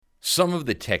Some of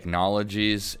the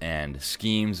technologies and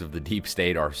schemes of the deep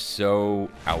state are so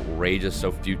outrageous,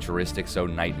 so futuristic, so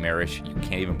nightmarish, you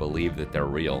can't even believe that they're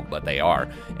real, but they are.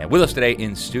 And with us today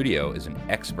in studio is an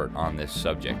expert on this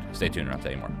subject. Stay tuned and I'll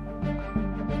tell you more.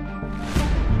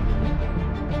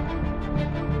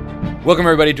 Welcome,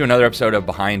 everybody, to another episode of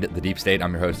Behind the Deep State.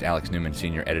 I'm your host, Alex Newman,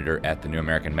 senior editor at The New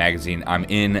American Magazine. I'm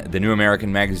in The New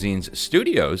American Magazine's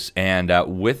studios, and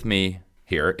with me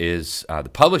here is the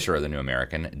publisher of The New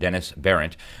American, Dennis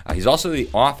Behrendt. He's also the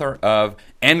author of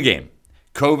Endgame,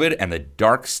 COVID and the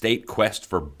Dark State Quest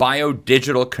for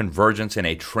Biodigital Convergence in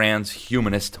a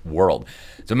Transhumanist World.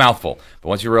 It's a mouthful, but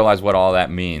once you realize what all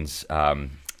that means,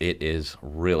 it is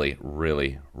really,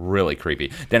 really, really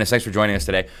creepy. Dennis, thanks for joining us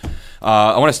today.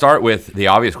 I want to start with the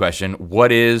obvious question.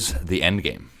 What is the end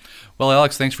game? Well,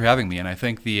 Alex, thanks for having me. And I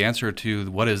think the answer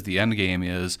to what is the end game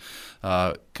is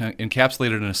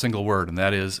encapsulated in a single word, and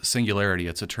that is singularity.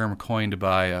 It's a term coined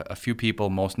by a few people,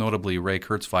 most notably Ray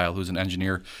Kurzweil, who's an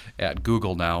engineer at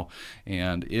Google now.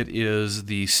 And it is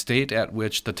the state at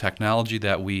which the technology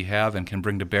that we have and can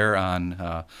bring to bear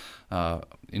on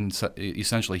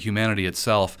essentially humanity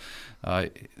itself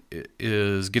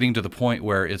is getting to the point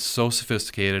where it's so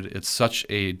sophisticated, it's such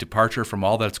a departure from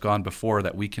all that's gone before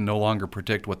that we can no longer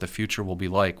predict what the future will be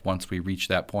like once we reach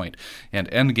that point.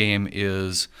 And Endgame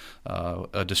is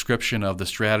a description of the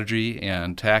strategy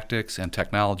and tactics and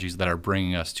technologies that are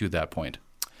bringing us to that point.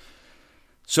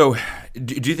 So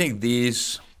do you think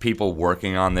these people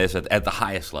working on this at the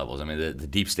highest levels, I mean, the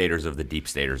deep staters of the deep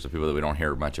staters, the people that we don't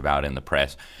hear much about in the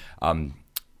press,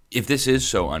 if this is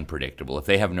so unpredictable, if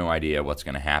they have no idea what's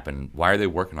going to happen, why are they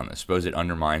working on this? Suppose it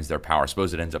undermines their power.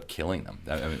 Suppose it ends up killing them.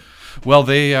 I mean, well,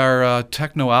 they are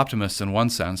techno-optimists in one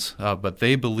sense, but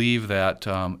they believe that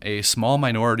a small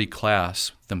minority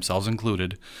class, themselves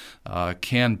included,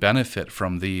 can benefit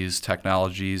from these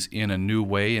technologies in a new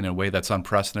way, in a way that's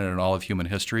unprecedented in all of human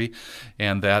history,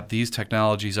 and that these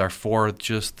technologies are for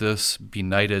just this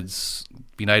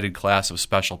benighted class of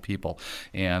special people.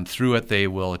 And through it, they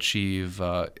will achieve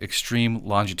extreme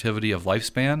longevity of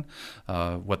lifespan,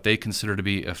 what they consider to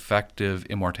be effective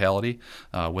immortality,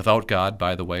 without God,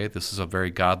 by the way. This is a very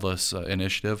godless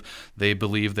initiative. They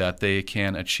believe that they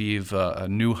can achieve a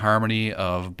new harmony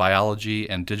of biology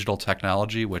and digital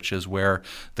technology, which is where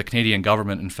the Canadian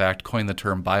government, in fact, coined the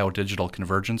term biodigital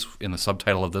convergence in the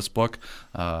subtitle of this book.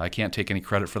 I can't take any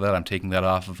credit for that. I'm taking that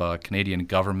off of a Canadian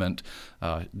government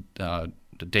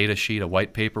data sheet, a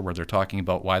white paper, where they're talking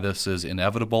about why this is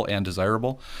inevitable and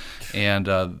desirable. And,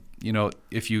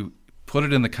 if you put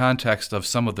it in the context of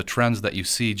some of the trends that you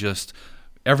see just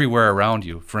everywhere around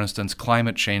you, for instance,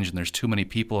 climate change, and there's too many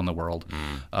people in the world,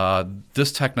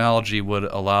 this technology would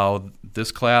allow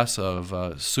this class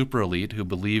of super elite who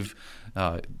believe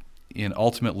in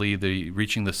ultimately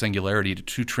reaching the singularity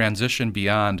to transition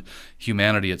beyond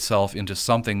humanity itself into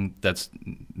something that's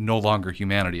no longer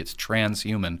humanity. It's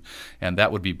transhuman, and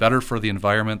that would be better for the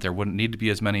environment. There wouldn't need to be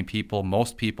as many people.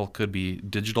 Most people could be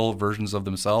digital versions of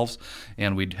themselves,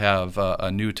 and we'd have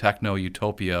a new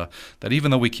techno-utopia that,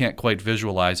 even though we can't quite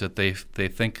visualize it, they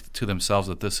think to themselves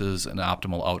that this is an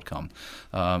optimal outcome.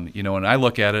 And I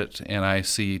look at it and I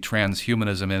see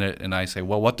transhumanism in it, and I say,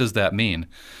 well, what does that mean?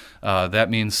 That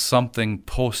means something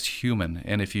post-human,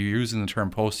 and if you're using the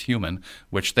term post-human,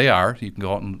 which they are, you can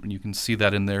go out and you can see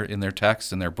that in their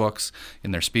texts, in their books,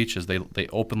 in their speeches. They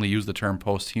openly use the term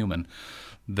post-human.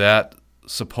 That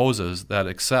supposes, that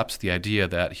accepts the idea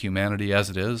that humanity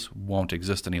as it is won't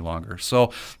exist any longer.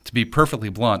 So, to be perfectly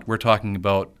blunt, we're talking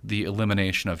about the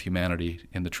elimination of humanity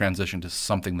in the transition to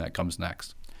something that comes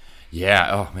next. Yeah,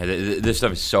 oh man, this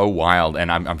stuff is so wild,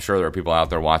 and I'm sure there are people out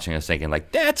there watching us thinking,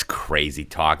 like, that's crazy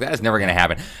talk. That's never going to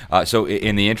happen. So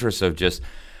in the interest of just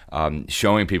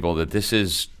showing people that this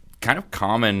is kind of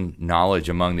common knowledge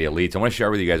among the elites, I want to share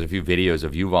with you guys a few videos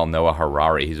of Yuval Noah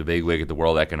Harari. He's a bigwig at the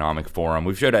World Economic Forum.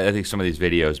 We've showed, I think, some of these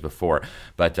videos before,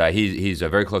 but he's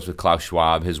very close with Klaus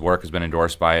Schwab. His work has been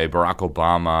endorsed by Barack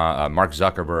Obama, Mark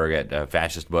Zuckerberg at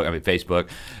Facebook,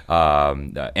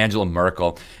 Angela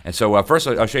Merkel. And so first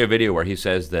I'll show you a video where he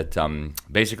says that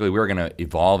basically we're going to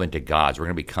evolve into gods. We're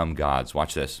going to become gods.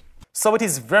 Watch this. So it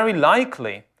is very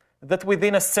likely that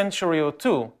within a century or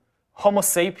two, Homo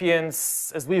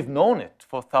sapiens, as we've known it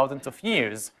for thousands of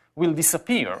years, will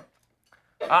disappear.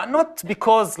 Not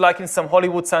because, like in some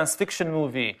Hollywood science fiction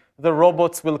movie, the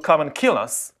robots will come and kill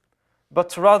us,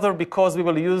 but rather because we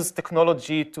will use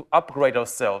technology to upgrade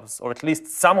ourselves, or at least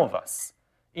some of us,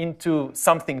 into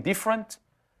something different,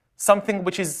 something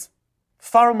which is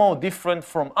far more different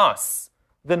from us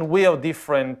than we are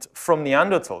different from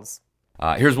Neanderthals.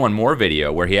 Here's one more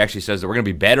video where he actually says that we're going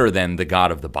to be better than the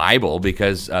God of the Bible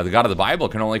because the God of the Bible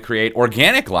can only create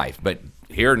organic life. But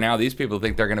here now these people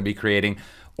think they're going to be creating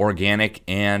organic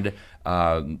and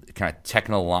kind of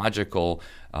technological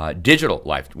digital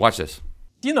life. Watch this.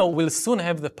 We'll soon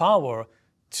have the power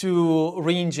to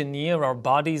re-engineer our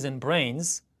bodies and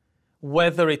brains,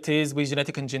 whether it is with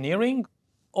genetic engineering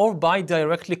or by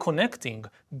directly connecting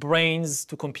brains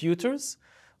to computers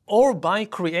or by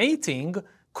creating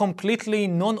completely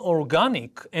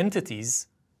non-organic entities,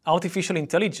 artificial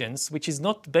intelligence, which is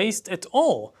not based at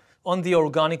all on the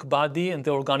organic body and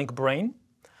the organic brain.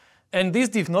 And these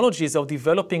technologies are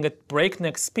developing at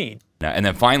breakneck speed. And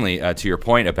then finally, to your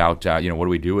point about, what do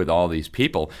we do with all these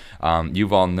people,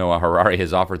 Yuval Noah Harari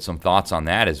has offered some thoughts on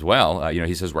that as well.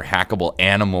 He says we're hackable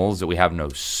animals, that we have no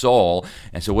soul.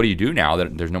 And so what do you do now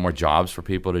that there's no more jobs for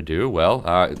people to do?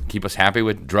 Well, keep us happy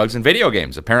with drugs and video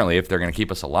games, apparently, if they're going to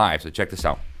keep us alive. So check this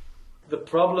out. The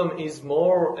problem is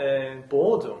more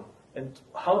boredom and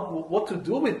what to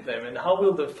do with them and how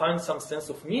will they find some sense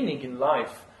of meaning in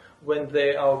life when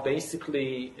they are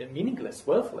basically meaningless,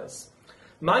 worthless.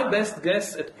 My best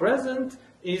guess at present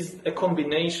is a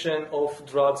combination of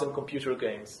drugs and computer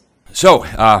games. So,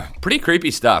 pretty creepy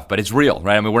stuff, but it's real,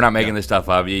 right? I mean, we're not making this stuff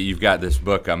up. You've got this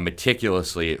book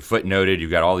meticulously footnoted.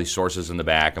 You've got all these sources in the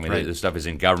back. I mean, this stuff is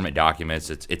in government documents.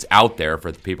 It's out there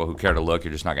for the people who care to look.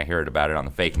 You're just not going to hear about it on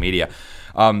the fake media.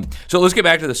 So let's get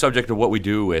back to the subject of what we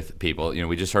do with people.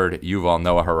 We just heard Yuval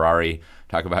Noah Harari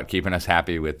talk about keeping us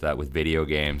happy with video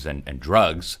games and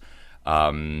drugs.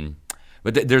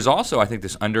 But there's also, I think,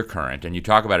 this undercurrent, and you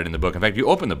talk about it in the book. In fact, you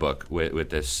open the book with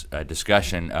this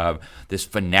discussion of this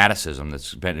fanaticism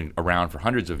that's been around for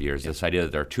hundreds of years, this idea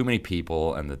that there are too many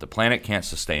people and that the planet can't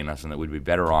sustain us and that we'd be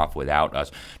better off without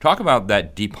us. Talk about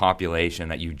that depopulation,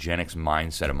 that eugenics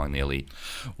mindset among the elite.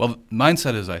 Well,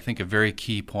 mindset is, I think, a very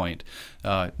key point.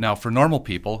 Now, for normal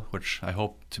people, which I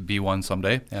hope to be one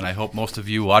someday, and I hope most of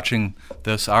you watching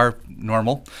this are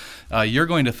normal, you're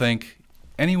going to think,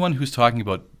 anyone who's talking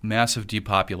about massive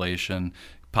depopulation,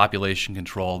 population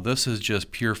control, this is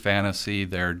just pure fantasy.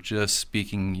 They're just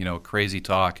speaking, crazy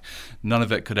talk. None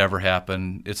of it could ever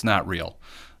happen. It's not real.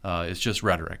 It's just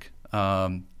rhetoric.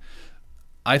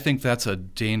 I think that's a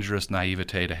dangerous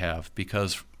naivete to have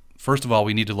because, first of all,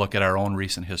 we need to look at our own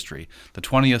recent history. The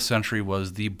 20th century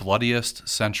was the bloodiest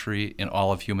century in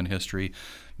all of human history.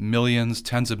 Millions,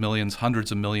 tens of millions,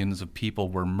 hundreds of millions of people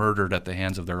were murdered at the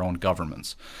hands of their own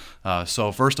governments.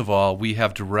 So first of all, we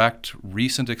have direct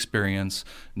recent experience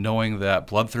knowing that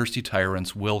bloodthirsty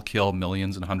tyrants will kill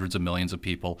millions and hundreds of millions of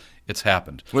people. It's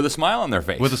happened. With a smile on their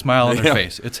face. With a smile on their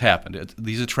face. It's happened.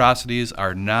 These atrocities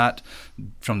are not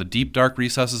from the deep, dark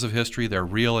recesses of history. They're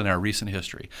real in our recent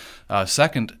history.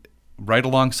 Second, right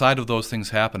alongside of those things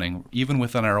happening, even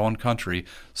within our own country,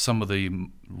 some of the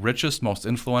richest, most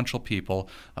influential people,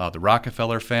 the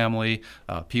Rockefeller family,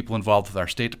 people involved with our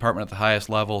State Department at the highest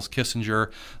levels,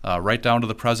 Kissinger, right down to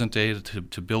the present day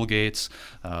to Bill Gates,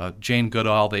 Jane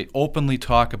Goodall, they openly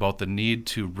talk about the need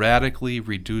to radically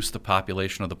reduce the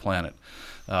population of the planet.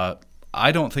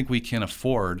 I don't think we can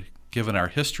afford, given our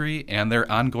history and their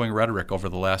ongoing rhetoric over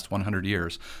the last 100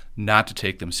 years, not to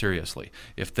take them seriously.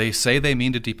 If they say they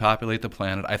mean to depopulate the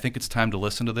planet, I think it's time to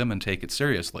listen to them and take it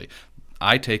seriously.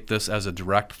 I take this as a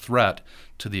direct threat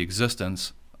to the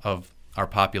existence of our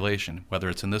population, whether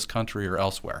it's in this country or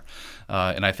elsewhere.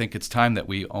 And I think it's time that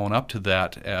we own up to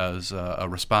that as a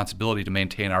responsibility to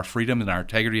maintain our freedom and our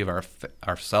integrity of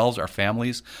ourselves, our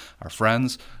families, our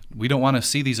friends. We don't want to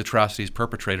see these atrocities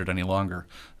perpetrated any longer.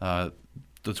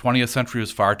 The 20th century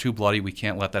was far too bloody. We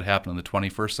can't let that happen in the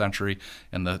 21st century.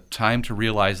 And the time to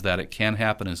realize that it can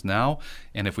happen is now.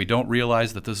 And if we don't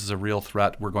realize that this is a real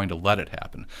threat, we're going to let it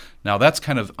happen. Now, that's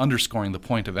kind of underscoring the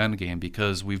point of Endgame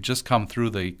because we've just come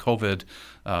through the COVID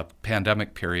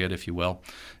pandemic period, if you will.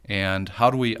 And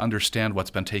how do we understand what's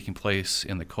been taking place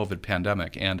in the COVID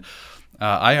pandemic? And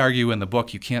I argue in the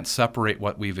book you can't separate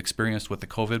what we've experienced with the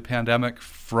COVID pandemic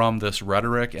from this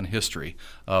rhetoric and history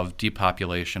of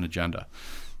depopulation agenda.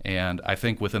 And I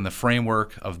think within the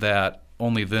framework of that,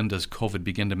 only then does COVID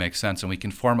begin to make sense, and we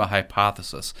can form a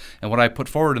hypothesis. And what I put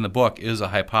forward in the book is a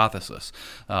hypothesis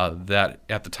that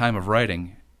at the time of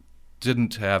writing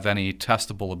didn't have any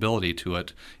testable ability to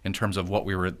it in terms of what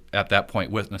we were at that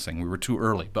point witnessing. We were too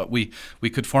early. But we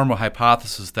could form a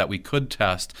hypothesis that we could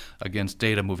test against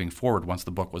data moving forward once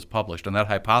the book was published. And that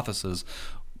hypothesis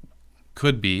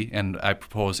could be, and I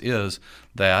propose is,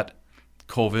 that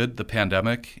COVID, the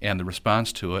pandemic, and the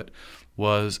response to it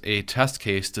was a test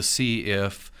case to see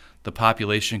if the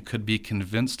population could be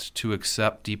convinced to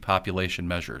accept depopulation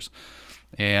measures.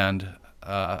 And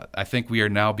I think we are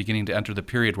now beginning to enter the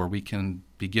period where we can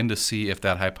begin to see if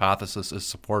that hypothesis is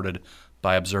supported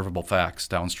by observable facts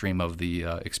downstream of the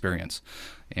experience.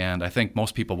 And I think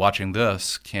most people watching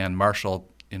this can marshal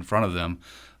in front of them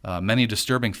many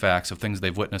disturbing facts of things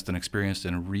they've witnessed and experienced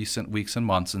in recent weeks and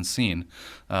months and seen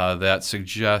that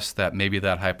suggest that maybe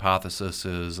that hypothesis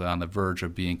is on the verge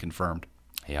of being confirmed.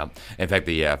 Yeah. In fact,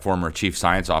 the former chief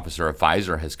science officer of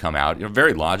Pfizer has come out,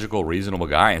 very logical, reasonable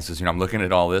guy, and says, I'm looking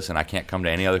at all this and I can't come to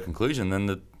any other conclusion than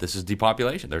that this is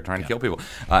depopulation. They're trying to kill people.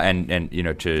 And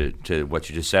to what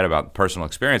you just said about personal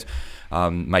experience,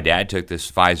 my dad took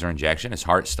this Pfizer injection. His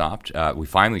heart stopped. We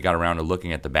finally got around to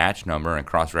looking at the batch number and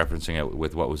cross-referencing it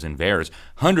with what was in VAERS.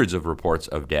 Hundreds of reports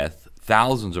of death,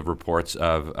 thousands of reports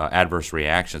of adverse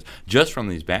reactions just from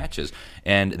these batches.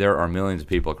 And there are millions of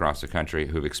people across the country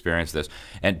who've experienced this.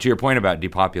 And to your point about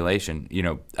depopulation,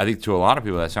 I think to a lot of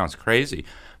people that sounds crazy.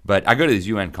 But I go to these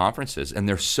UN conferences, and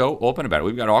they're so open about it.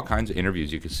 We've got all kinds of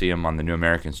interviews. You can see them on the New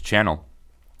Americans channel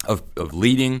of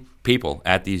leading people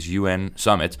at these UN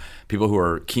summits, people who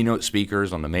are keynote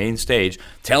speakers on the main stage,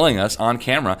 telling us on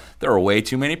camera there are way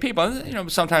too many people.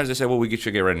 Sometimes they say, well, we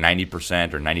should get rid of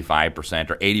 90% or 95%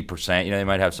 or 80%. They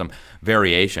might have some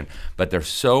variation, but they're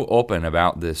so open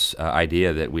about this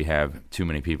idea that we have too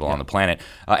many people on the planet.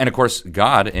 And of course,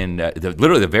 God, in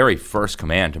literally the very first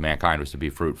command to mankind was to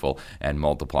be fruitful and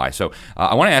multiply. So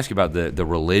I want to ask you about the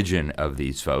religion of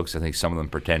these folks. I think some of them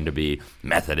pretend to be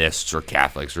Methodists or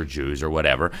Catholics or Jews or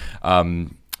whatever.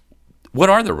 What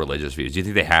are their religious views? Do you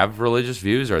think they have religious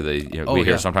views? Or they, we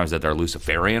hear sometimes that they're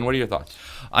Luciferian. What are your thoughts?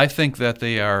 I think that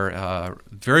they are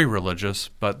very religious,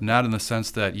 but not in the sense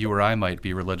that you or I might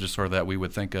be religious, or that we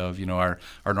would think of, our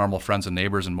normal friends and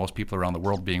neighbors and most people around the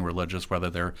world being religious, whether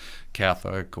they're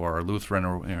Catholic or Lutheran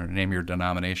or name your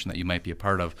denomination that you might be a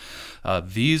part of.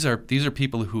 These are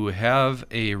people who have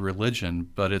a religion,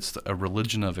 but it's a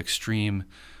religion of extreme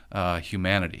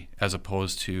humanity as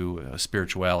opposed to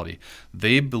spirituality.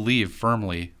 They believe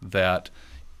firmly that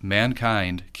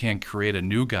mankind can create a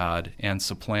new God and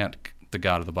supplant the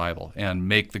God of the Bible and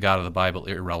make the God of the Bible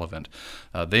irrelevant.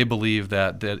 They believe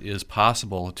that it is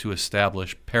possible to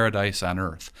establish paradise on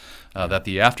earth, that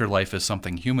the afterlife is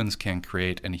something humans can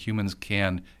create, and humans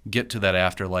can get to that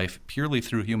afterlife purely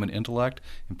through human intellect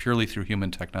and purely through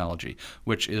human technology,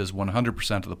 which is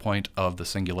 100% of the point of the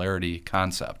singularity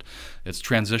concept. It's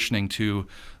transitioning to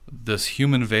this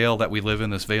human veil that we live in,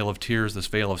 this veil of tears, this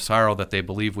veil of sorrow that they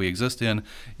believe we exist in,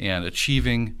 and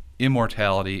achieving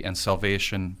immortality and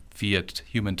salvation via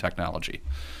human technology.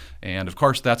 And of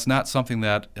course, that's not something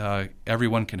that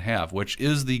everyone can have, which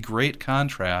is the great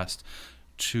contrast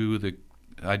to the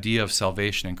idea of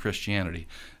salvation in Christianity.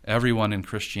 Everyone in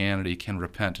Christianity can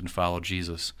repent and follow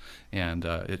Jesus and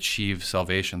achieve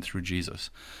salvation through Jesus.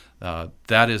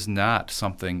 That is not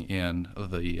something in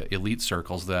the elite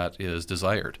circles that is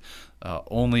desired.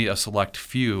 Only a select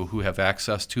few who have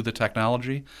access to the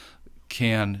technology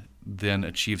can then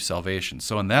achieve salvation.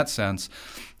 So in that sense,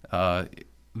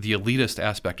 the elitist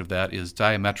aspect of that is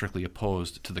diametrically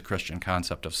opposed to the Christian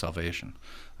concept of salvation.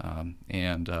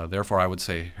 And therefore, I would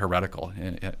say heretical,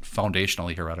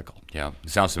 foundationally heretical. Yeah,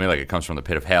 it sounds to me like it comes from the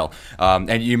pit of hell.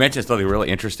 And you mentioned something really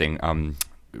interesting.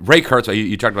 Ray Kurzweil,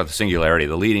 you talked about the singularity.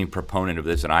 The leading proponent of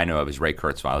this that I know of is Ray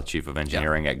Kurzweil, chief of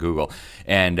engineering at Google.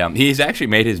 And he's actually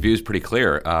made his views pretty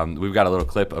clear. We've got a little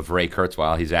clip of Ray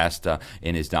Kurzweil. He's asked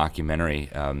in his documentary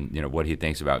what he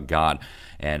thinks about God.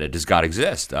 And does God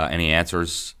exist? And he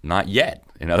answers, not yet.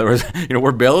 In other words,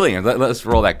 we're building it. Let's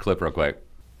roll that clip real quick.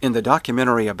 In the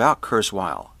documentary about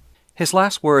Kurzweil, his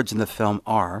last words in the film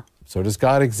are, "So does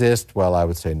God exist? Well, I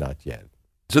would say not yet."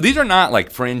 So these are not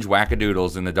like fringe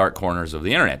wackadoodles in the dark corners of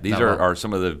the internet. These are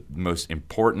some of the most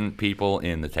important people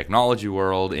in the technology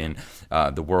world, in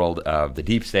the world of the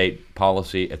deep state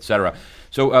policy, etc.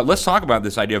 So let's talk about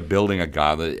this idea of building a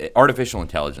God. Artificial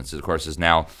intelligence, of course, is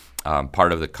now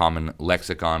part of the common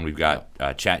lexicon. We've got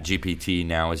ChatGPT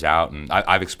now is out, and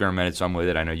I've experimented some with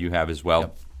it. I know you have as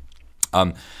well.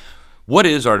 Yep. What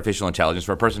is artificial intelligence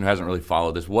for a person who hasn't really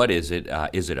followed this? What is it?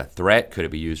 Is it a threat? Could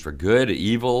it be used for good,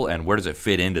 evil? And where does it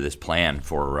fit into this plan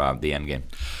for the end game?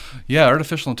 Yeah,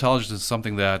 artificial intelligence is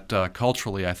something that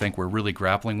culturally I think we're really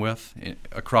grappling with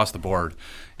across the board.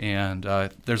 And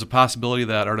there's a possibility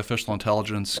that artificial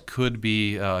intelligence could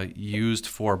be used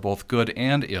for both good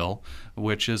and ill,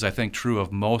 which is, I think, true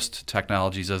of most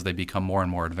technologies as they become more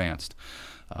and more advanced.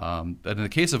 But in the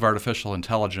case of artificial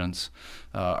intelligence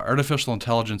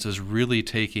is really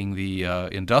taking the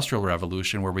Industrial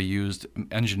Revolution, where we used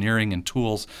engineering and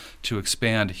tools to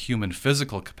expand human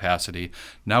physical capacity.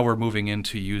 Now we're moving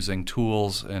into using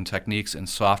tools and techniques and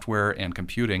software and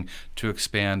computing to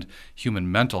expand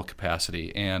human mental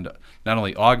capacity and not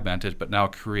only augment it, but now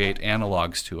create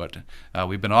analogs to it.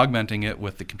 We've been augmenting it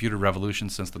with the computer revolution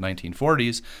since the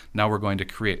 1940s. Now we're going to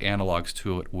create analogs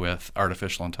to it with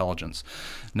artificial intelligence.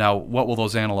 Now, what will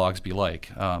those analogs be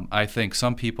like? I think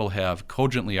some people have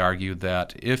cogently argued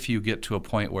that if you get to a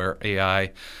point where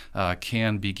AI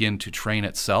can begin to train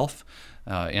itself,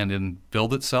 and then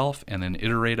build itself and then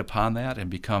iterate upon that and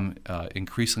become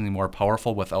increasingly more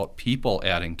powerful without people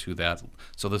adding to that.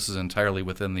 So this is entirely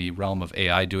within the realm of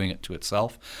AI doing it to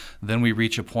itself. Then we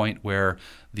reach a point where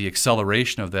the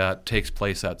acceleration of that takes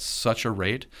place at such a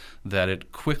rate that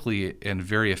it quickly and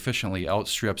very efficiently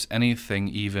outstrips anything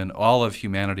even all of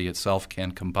humanity itself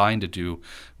can combine to do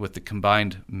with the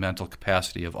combined mental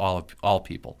capacity of all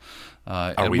people.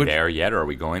 Are we there yet, or are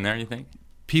we going there, you think?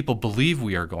 People believe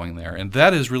we are going there, and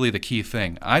that is really the key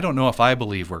thing. I don't know if I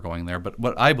believe we're going there, but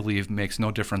what I believe makes no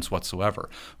difference whatsoever.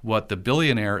 What the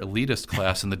billionaire elitist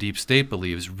class in the deep state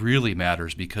believes really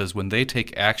matters, because when they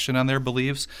take action on their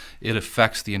beliefs, it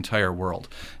affects the entire world.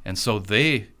 And so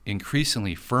they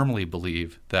increasingly firmly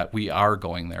believe that we are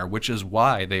going there, which is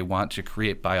why they want to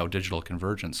create biodigital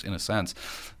convergence in a sense.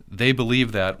 They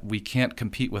believe that we can't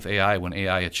compete with AI when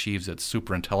AI achieves its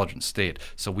superintelligent state,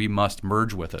 so we must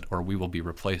merge with it or we will be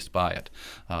replaced by it.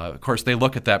 Of course, they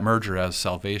look at that merger as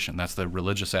salvation. That's the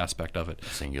religious aspect of it.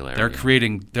 Singularity.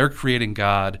 They're creating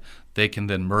God. They can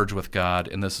then merge with God,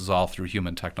 and this is all through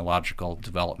human technological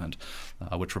development,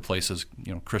 which replaces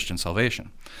Christian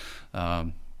salvation.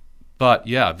 But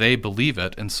yeah, they believe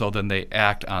it, and so then they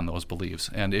act on those beliefs.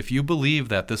 And if you believe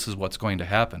that this is what's going to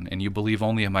happen, and you believe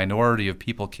only a minority of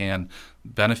people can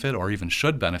benefit or even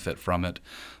should benefit from it,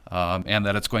 and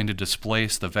that it's going to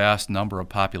displace the vast number of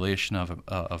population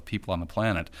of people on the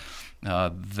planet,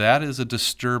 that is a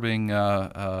disturbing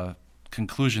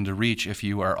conclusion to reach if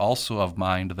you are also of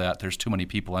mind that there's too many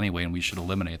people anyway and we should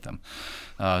eliminate them.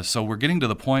 So we're getting to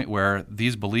the point where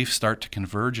these beliefs start to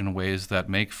converge in ways that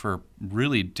make for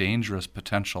really dangerous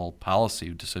potential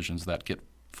policy decisions that get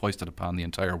foisted upon the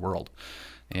entire world.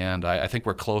 And I think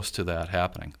we're close to that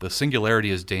happening. The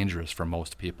singularity is dangerous for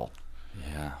most people.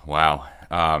 Yeah, wow.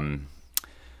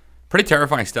 Pretty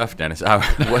terrifying stuff, Dennis.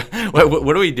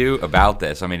 What do we do about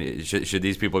this? I mean, should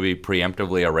these people be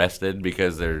preemptively arrested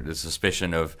because there's a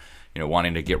suspicion of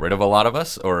wanting to get rid of a lot of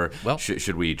us? Or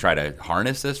should we try to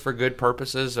harness this for good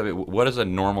purposes? I mean, what does a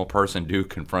normal person do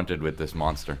confronted with this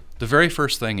monster? The very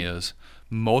first thing is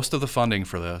most of the funding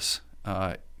for this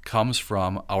comes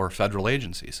from our federal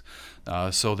agencies.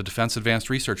 So the Defense Advanced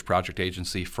Research Project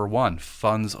Agency, for one,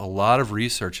 funds a lot of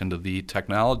research into the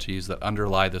technologies that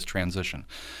underlie this transition.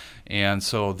 And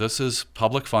so this is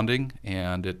public funding,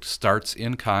 and it starts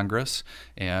in Congress.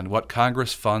 And what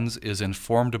Congress funds is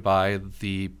informed by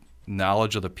the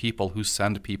knowledge of the people who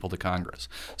send people to Congress.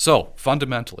 So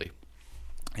fundamentally,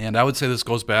 and I would say this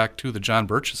goes back to the John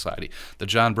Birch Society. The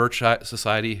John Birch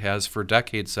Society has for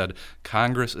decades said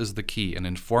Congress is the key. An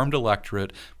informed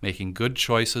electorate making good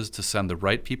choices to send the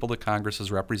right people to Congress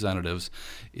as representatives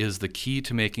is the key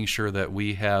to making sure that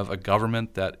we have a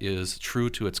government that is true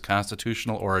to its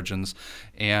constitutional origins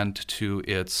and to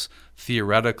its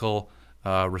theoretical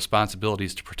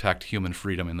responsibilities to protect human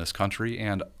freedom in this country,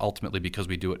 and ultimately because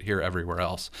we do it here everywhere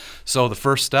else. So the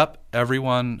first step,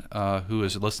 everyone who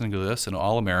is listening to this and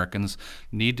all Americans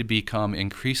need to become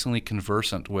increasingly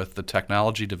conversant with the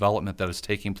technology development that is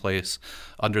taking place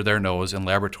under their nose in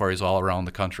laboratories all around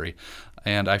the country.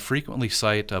 And I frequently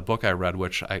cite a book I read,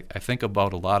 which I think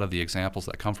about a lot of the examples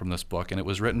that come from this book, and it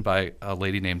was written by a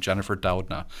lady named Jennifer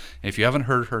Doudna. And if you haven't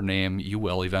heard her name, you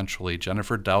will eventually.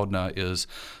 Jennifer Doudna is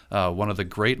one of the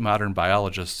great modern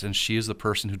biologists, and she is the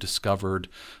person who discovered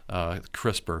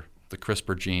CRISPR, the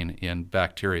CRISPR gene in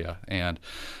bacteria. And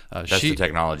that's the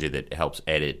technology that helps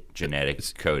edit genetic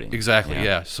coding. Exactly,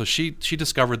 yeah. So she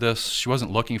discovered this. She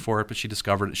wasn't looking for it, but she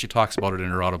discovered it. She talks about it in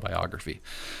her autobiography.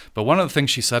 But one of the things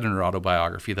she said in her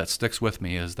autobiography that sticks with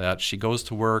me is that she goes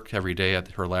to work every day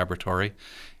at her laboratory,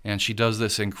 and she does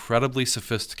this incredibly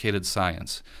sophisticated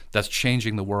science that's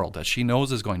changing the world, that she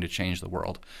knows is going to change the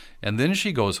world. And then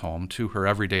she goes home to her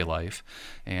everyday life,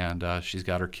 and she's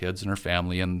got her kids and her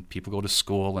family, and people go to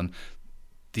school, and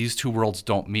these two worlds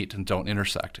don't meet and don't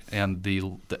intersect. And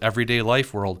the everyday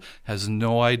life world has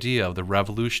no idea of the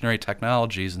revolutionary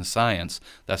technologies and science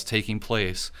that's taking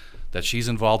place that she's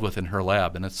involved with in her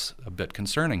lab, and it's a bit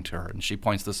concerning to her, and she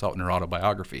points this out in her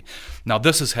autobiography. Now,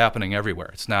 this is happening everywhere.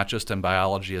 It's not just in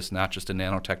biology, it's not just in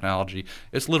nanotechnology,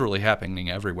 it's literally happening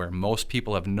everywhere. Most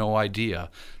people have no idea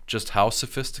just how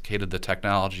sophisticated the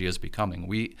technology is becoming.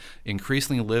 We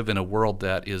increasingly live in a world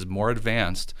that is more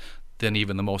advanced than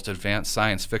even the most advanced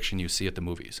science fiction you see at the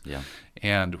movies. Yeah.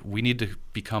 And we need to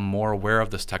become more aware of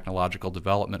this technological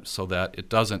development so that it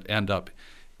doesn't end up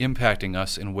impacting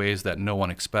us in ways that no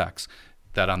one expects.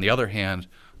 That, on the other hand,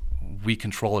 we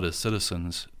control it as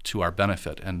citizens to our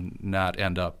benefit and not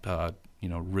end up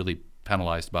really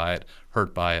penalized by it,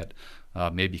 hurt by it,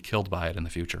 maybe killed by it in the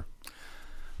future.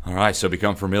 All right, so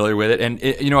become familiar with it. And,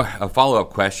 a follow-up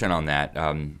question on that.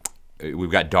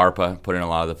 We've got DARPA putting a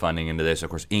lot of the funding into this.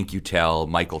 Of course, InQtel,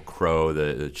 Michael Crow,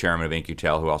 the chairman of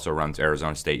InQtel, who also runs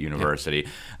Arizona State University.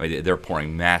 I mean, they're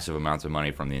pouring massive amounts of money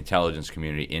from the intelligence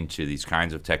community into these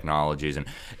kinds of technologies. And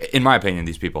in my opinion,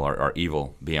 these people are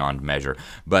evil beyond measure.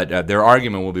 But their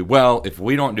argument will be, well, if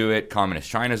we don't do it, Communist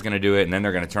China's going to do it, and then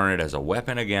they're going to turn it as a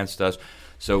weapon against us.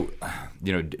 So,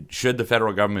 should the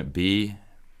federal government be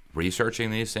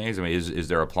researching these things? I mean, is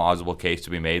there a plausible case to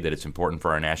be made that it's important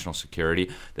for our national security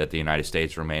that the United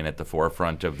States remain at the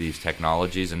forefront of these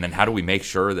technologies? And then how do we make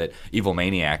sure that evil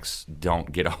maniacs don't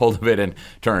get a hold of it and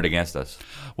turn it against us?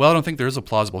 Well, I don't think there is a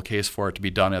plausible case for it to be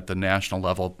done at the national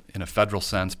level in a federal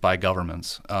sense by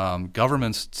governments.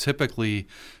 Governments typically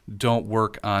don't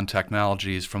work on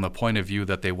technologies from the point of view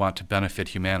that they want to benefit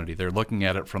humanity. They're looking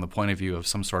at it from the point of view of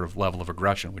some sort of level of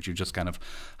aggression, which you just kind of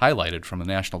highlighted from a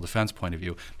national defense point of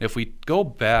view. If we go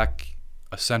back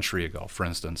a century ago, for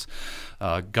instance,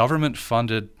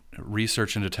 government-funded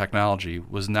research into technology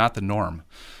was not the norm.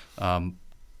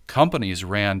 Companies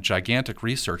ran gigantic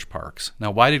research parks. Now,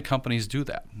 why did companies do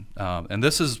that? And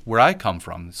this is where I come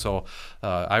from. So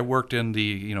I worked in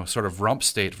the sort of rump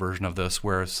state version of this,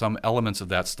 where some elements of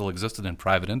that still existed in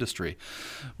private industry.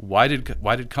 Why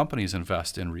did companies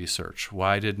invest in research?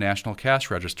 Why did National Cash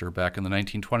Register back in the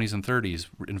 1920s and 30s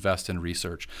invest in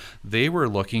research? They were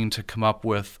looking to come up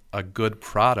with a good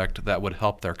product that would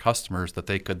help their customers that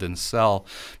they could then sell,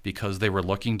 because they were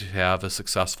looking to have a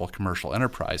successful commercial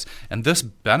enterprise. And this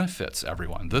benefits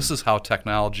everyone. This is how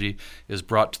technology is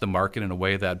brought to the market in a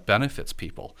way that benefits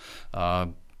people.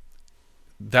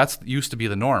 That used to be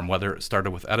the norm, whether it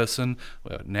started with Edison,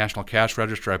 National Cash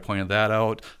Register, I pointed that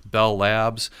out, Bell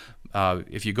Labs.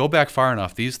 If you go back far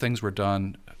enough, these things were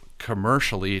done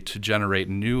commercially to generate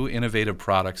new innovative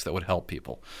products that would help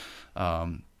people.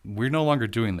 We're no longer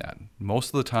doing that.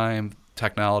 Most of the time,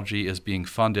 technology is being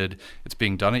funded. It's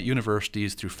being done at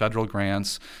universities through federal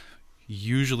grants,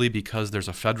 usually because there's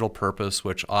a federal purpose,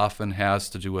 which often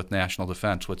has to do with national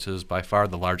defense, which is by far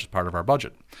the largest part of our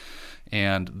budget.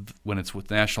 And when it's with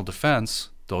national defense,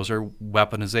 those are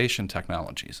weaponization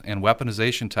technologies. And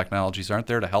weaponization technologies aren't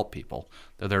there to help people.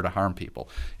 They're there to harm people.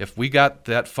 If we got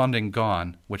that funding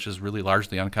gone, which is really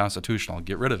largely unconstitutional,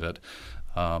 get rid of it,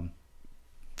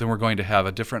 then we're going to have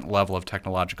a different level of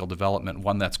technological development,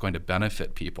 one that's going to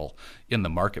benefit people in the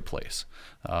marketplace.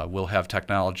 We'll have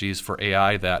technologies for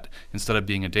AI that, instead of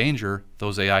being a danger,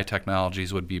 those AI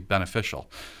technologies would be beneficial.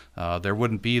 There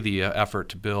wouldn't be the effort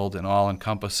to build an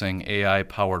all-encompassing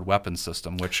AI-powered weapons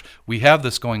system, which we have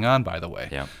this going on, by the way.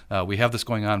 Yeah. We have this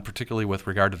going on particularly with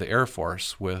regard to the Air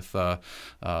Force, with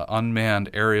unmanned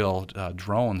aerial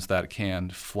drones that can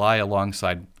fly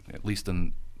alongside, at least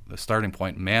in the starting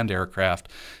point, manned aircraft,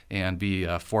 and be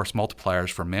force multipliers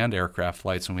for manned aircraft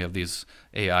flights. And we have these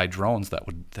AI drones that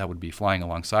would be flying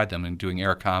alongside them and doing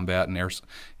air combat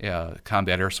and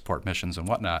combat air support missions and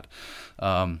whatnot.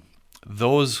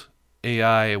 Those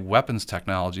AI weapons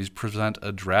technologies present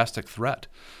a drastic threat.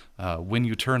 When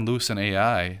you turn loose an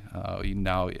AI,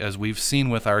 now, as we've seen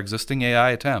with our existing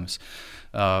AI attempts,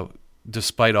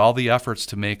 despite all the efforts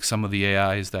to make some of the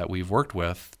AIs that we've worked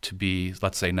with to be,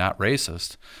 let's say, not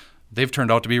racist, they've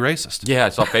turned out to be racist. Yeah, I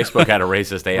saw Facebook had a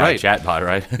racist AI Right. chatbot,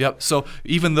 right? Yep. So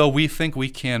even though we think we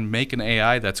can make an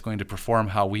AI that's going to perform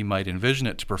how we might envision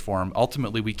it to perform,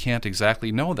 ultimately we can't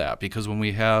exactly know that, because when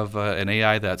we have an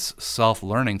AI that's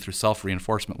self-learning through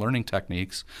self-reinforcement learning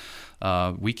techniques,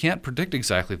 we can't predict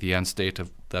exactly the end state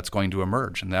that's going to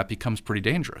emerge, and that becomes pretty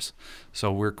dangerous.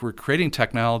 So we're creating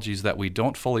technologies that we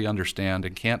don't fully understand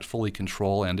and can't fully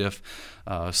control, and if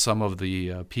some of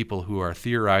the people who are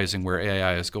theorizing where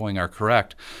AI is going are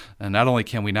correct, and not only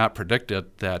can we not predict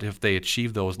it, that if they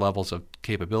achieve those levels of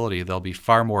capability, they'll be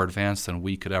far more advanced than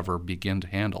we could ever begin to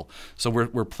handle. So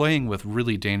we're playing with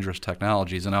really dangerous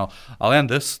technologies, and I'll end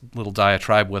this little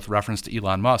diatribe with reference to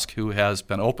Elon Musk, who has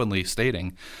been openly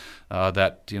stating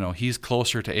that he's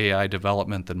closer to AI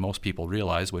development intelligent than most people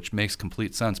realize, which makes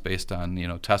complete sense based on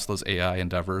Tesla's AI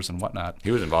endeavors and whatnot.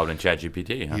 He was involved in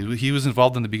ChatGPT. Huh? He was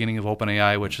involved in the beginning of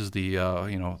OpenAI, which is the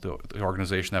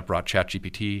organization that brought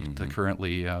ChatGPT, the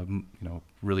currently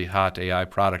really hot AI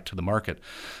product, to the market.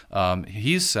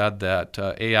 He's said that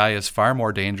AI is far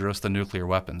more dangerous than nuclear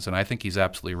weapons, and I think he's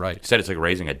absolutely right. He said it's like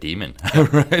raising a demon.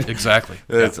 Right? Exactly.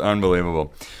 It's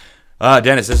unbelievable.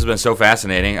 Dennis, this has been so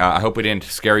fascinating. I hope we didn't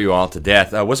scare you all to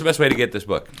death. What's the best way to get this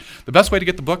book? The best way to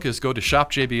get the book is go to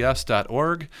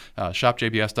shopjbs.org.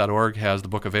 Shopjbs.org has the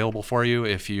book available for you.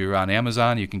 If you're on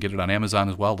Amazon, you can get it on Amazon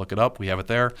as well. Look it up. We have it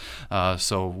there.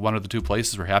 So one of the two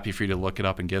places. We're happy for you to look it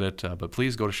up and get it. But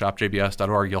please go to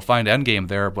shopjbs.org. You'll find Endgame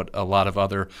there, but a lot of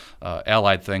other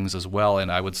allied things as well.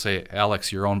 And I would say,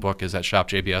 Alex, your own book is at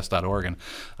shopjbs.org. And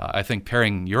I think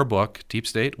pairing your book, Deep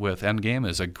State, with Endgame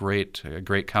is a great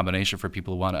combination for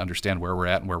people who want to understand where we're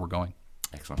at and where we're going.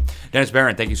 Excellent. Dennis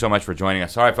Barron, thank you so much for joining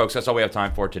us. All right, folks, that's all we have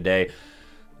time for today.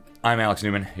 I'm Alex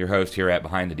Newman, your host here at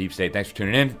Behind the Deep State. Thanks for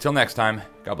tuning in. Until next time,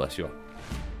 God bless you all.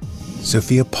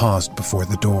 Sophia paused before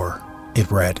the door.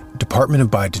 It read, Department of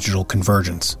Biodigital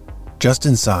Convergence. Just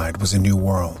inside was a new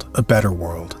world, a better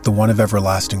world, the one of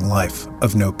everlasting life,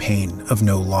 of no pain, of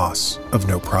no loss, of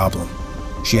no problem.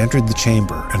 She entered the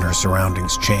chamber and her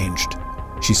surroundings changed.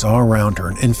 She saw around her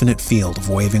an infinite field of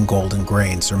waving golden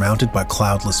grain surmounted by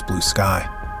cloudless blue sky.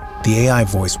 The AI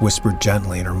voice whispered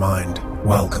gently in her mind,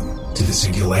 Welcome to the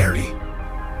singularity.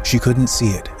 She couldn't see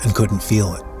it and couldn't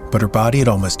feel it, but her body had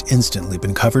almost instantly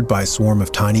been covered by a swarm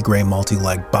of tiny gray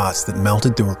multi-legged bots that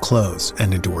melted through her clothes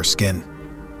and into her skin.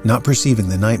 Not perceiving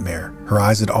the nightmare, her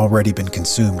eyes had already been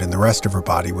consumed and the rest of her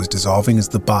body was dissolving as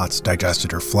the bots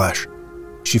digested her flesh.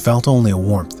 She felt only a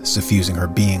warmth suffusing her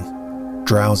being.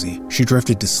 Drowsy, she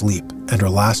drifted to sleep, and her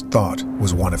last thought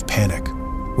was one of panic.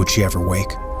 Would she ever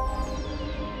wake?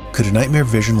 Could a nightmare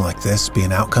vision like this be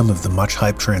an outcome of the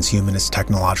much-hyped transhumanist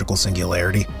technological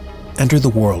singularity? Enter the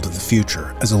world of the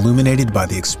future as illuminated by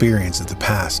the experience of the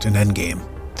past in Endgame,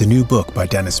 the new book by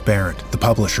Dennis Barron, the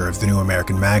publisher of the New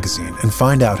American Magazine, and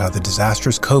find out how the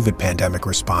disastrous COVID pandemic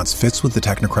response fits with the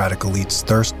technocratic elite's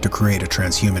thirst to create a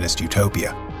transhumanist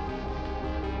utopia.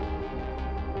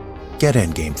 Get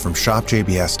Endgame from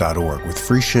shopjbs.org with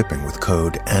free shipping with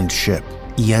code ENDSHIP,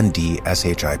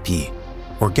 ENDSHIP.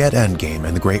 Or get Endgame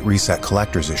and the Great Reset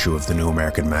Collector's issue of the New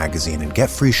American Magazine and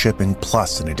get free shipping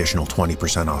plus an additional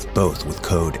 20% off both with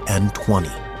code END20,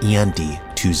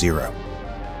 END20.